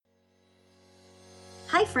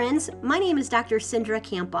Hi friends, my name is Dr. Cindra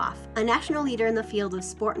Kampoff, a national leader in the field of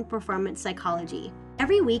sport and performance psychology.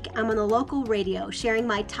 Every week, I'm on the local radio sharing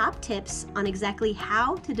my top tips on exactly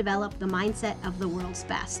how to develop the mindset of the world's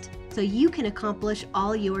best, so you can accomplish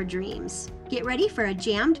all your dreams. Get ready for a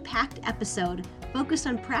jammed-packed episode focused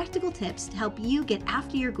on practical tips to help you get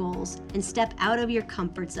after your goals and step out of your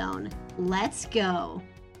comfort zone. Let's go.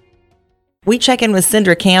 We check in with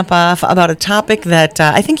Cindra Kampoff about a topic that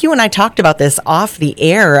I think you and I talked about this off the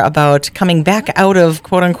air about coming back out of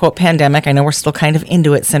quote-unquote pandemic. I know we're still kind of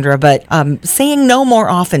into it, Cindra, but saying no more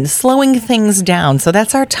often, slowing things down. So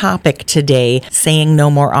that's our topic today, saying no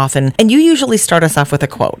more often. And you usually start us off with a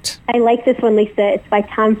quote. I like this one, Lisa. It's by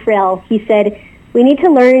Tom Friel. He said, "We need to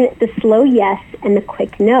learn the slow yes and the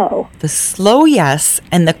quick no." The slow yes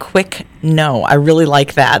and the quick no. I really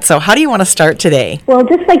like that. So how do you want to start today? Well,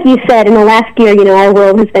 just like you said, in the last year, our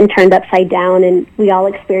world has been turned upside down, and we all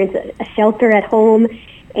experience a shelter at home.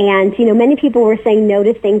 And, many people were saying no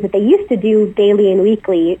to things that they used to do daily and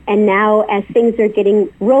weekly. And now as things are getting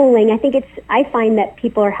rolling, I find that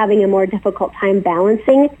people are having a more difficult time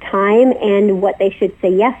balancing time and what they should say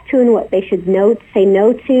yes to and what they should say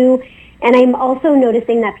no to. And I'm also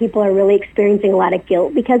noticing that people are really experiencing a lot of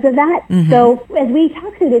guilt because of that. Mm-hmm. So as we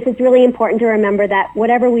talk through this, it's really important to remember that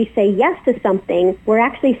whatever we say yes to something, we're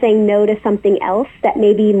actually saying no to something else that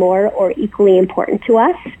may be more or equally important to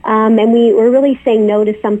us. And we're really saying no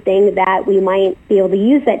to something that we might be able to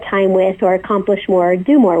use that time with or accomplish more or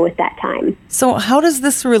do more with that time. So how does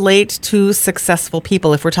this relate to successful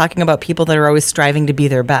people if we're talking about people that are always striving to be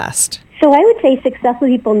their best? So I would say successful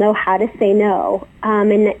people know how to say no,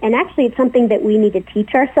 and actually it's something that we need to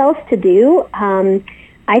teach ourselves to do. I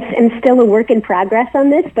am still a work in progress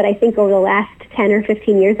on this, but I think over the last 10 or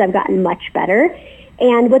 15 years I've gotten much better.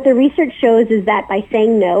 And what the research shows is that by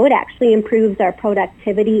saying no, it actually improves our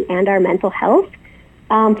productivity and our mental health.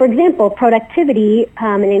 For example, productivity,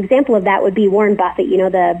 an example of that would be Warren Buffett,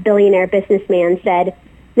 the billionaire businessman, said,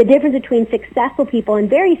 "The difference between successful people and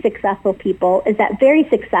very successful people is that very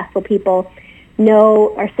successful people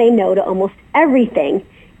know or say no to almost everything."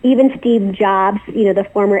 Even Steve Jobs, the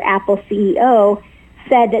former Apple CEO,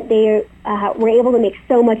 said that they were able to make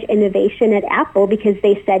so much innovation at Apple because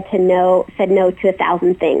they said no to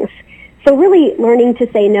 1,000 things. So really learning to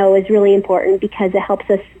say no is really important because it helps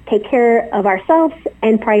us take care of ourselves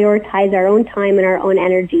and prioritize our own time and our own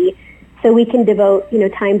energy, so we can devote,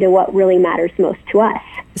 time to what really matters most to us.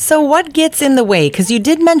 So what gets in the way? Because you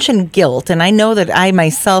did mention guilt, and I know that I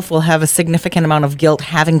myself will have a significant amount of guilt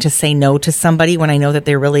having to say no to somebody when I know that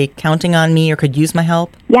they're really counting on me or could use my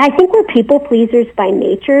help. Yeah, I think we're people pleasers by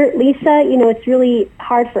nature, Lisa. It's really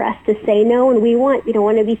hard for us to say no, and we want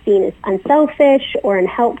to be seen as unselfish or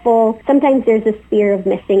unhelpful. Sometimes there's this fear of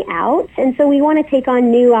missing out, and so we want to take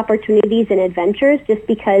on new opportunities and adventures just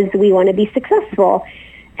because we want to be successful.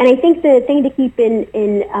 And I think the thing to keep in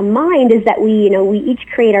mind is that we each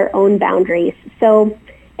create our own boundaries. So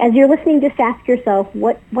as you're listening, just ask yourself,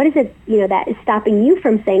 what is it, that is stopping you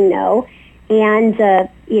from saying no? And,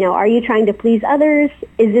 are you trying to please others?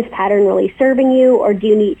 Is this pattern really serving you? Or do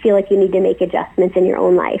you feel like you need to make adjustments in your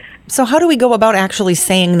own life? So how do we go about actually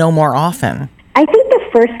saying no more often? I think the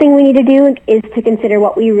first thing we need to do is to consider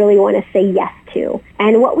what we really want to say yes to.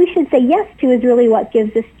 And what we should say yes to is really what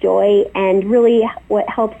gives us joy and really what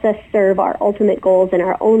helps us serve our ultimate goals in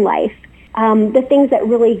our own life. The things that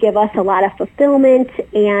really give us a lot of fulfillment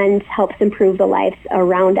and helps improve the lives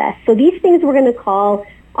around us. So these things we're going to call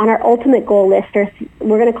on our ultimate goal list, or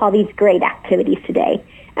we're going to call these great activities today.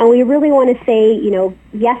 And we really want to say,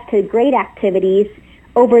 yes to great activities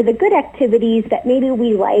over the good activities that maybe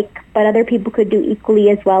we like, but other people could do equally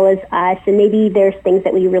as well as us, and maybe there's things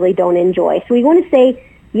that we really don't enjoy. So we want to say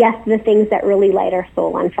yes to the things that really light our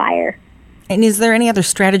soul on fire. And is there any other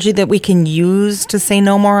strategy that we can use to say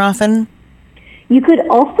no more often? You could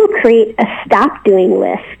also create a stop doing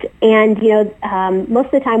list. And, most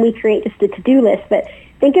of the time we create just a to-do list, but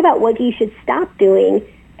think about what you should stop doing.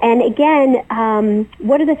 And again,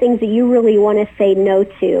 what are the things that you really want to say no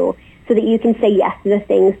to, so that you can say yes to the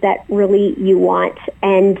things that really you want.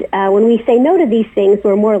 And when we say no to these things,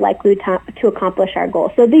 we're more likely to accomplish our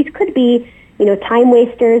goals. So these could be, time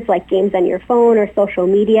wasters like games on your phone or social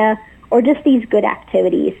media, or just these good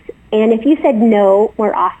activities. And if you said no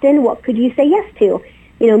more often, what could you say yes to?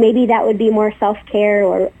 Maybe that would be more self-care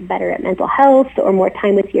or better at mental health or more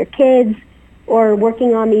time with your kids or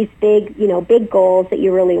working on these big goals that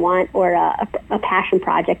you really want or a passion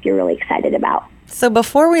project you're really excited about. So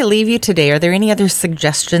before we leave you today, are there any other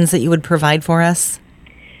suggestions that you would provide for us?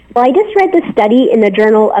 Well, I just read the study in the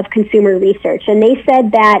Journal of Consumer Research, and they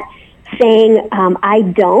said that saying I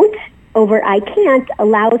don't over I can't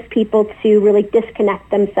allows people to really disconnect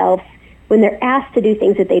themselves when they're asked to do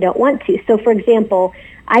things that they don't want to. So, for example,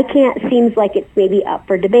 I can't seems like it's maybe up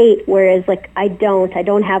for debate, whereas like I don't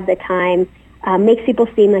have the time, makes people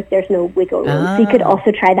seem like there's no wiggle room. So you could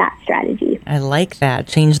also try that strategy. I like that.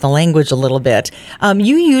 Change the language a little bit.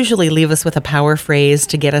 You usually leave us with a power phrase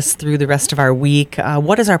to get us through the rest of our week.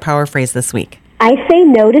 What is our power phrase this week? I say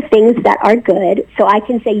no to things that are good, so I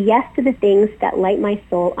can say yes to the things that light my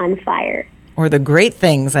soul on fire. Or the great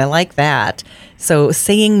things. I like that. So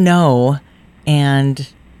saying no and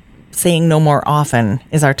saying no more often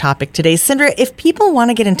is our topic today. Cindra, if people want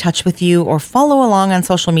to get in touch with you or follow along on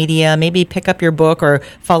social media, maybe pick up your book or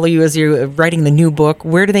follow you as you're writing the new book,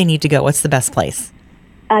 where do they need to go? What's the best place?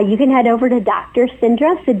 You can head over to Dr.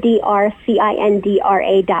 Cindra, so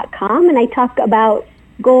DrCindra.com, and I talk about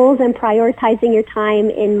goals and prioritizing your time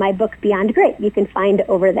in my book, Beyond Grit. You can find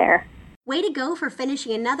over there. Way to go for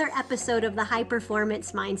finishing another episode of the High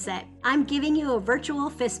Performance Mindset. I'm giving you a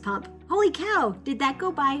virtual fist pump. Holy cow, did that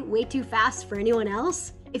go by way too fast for anyone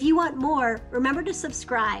else? If you want more, remember to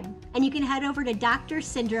subscribe, and you can head over to Dr.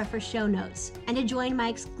 Cindra for show notes and to join my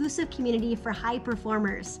exclusive community for high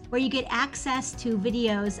performers, where you get access to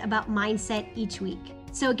videos about mindset each week.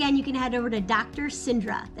 So again, you can head over to Dr.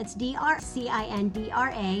 Cindra, that's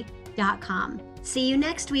DrCindra.com. See you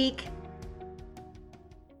next week.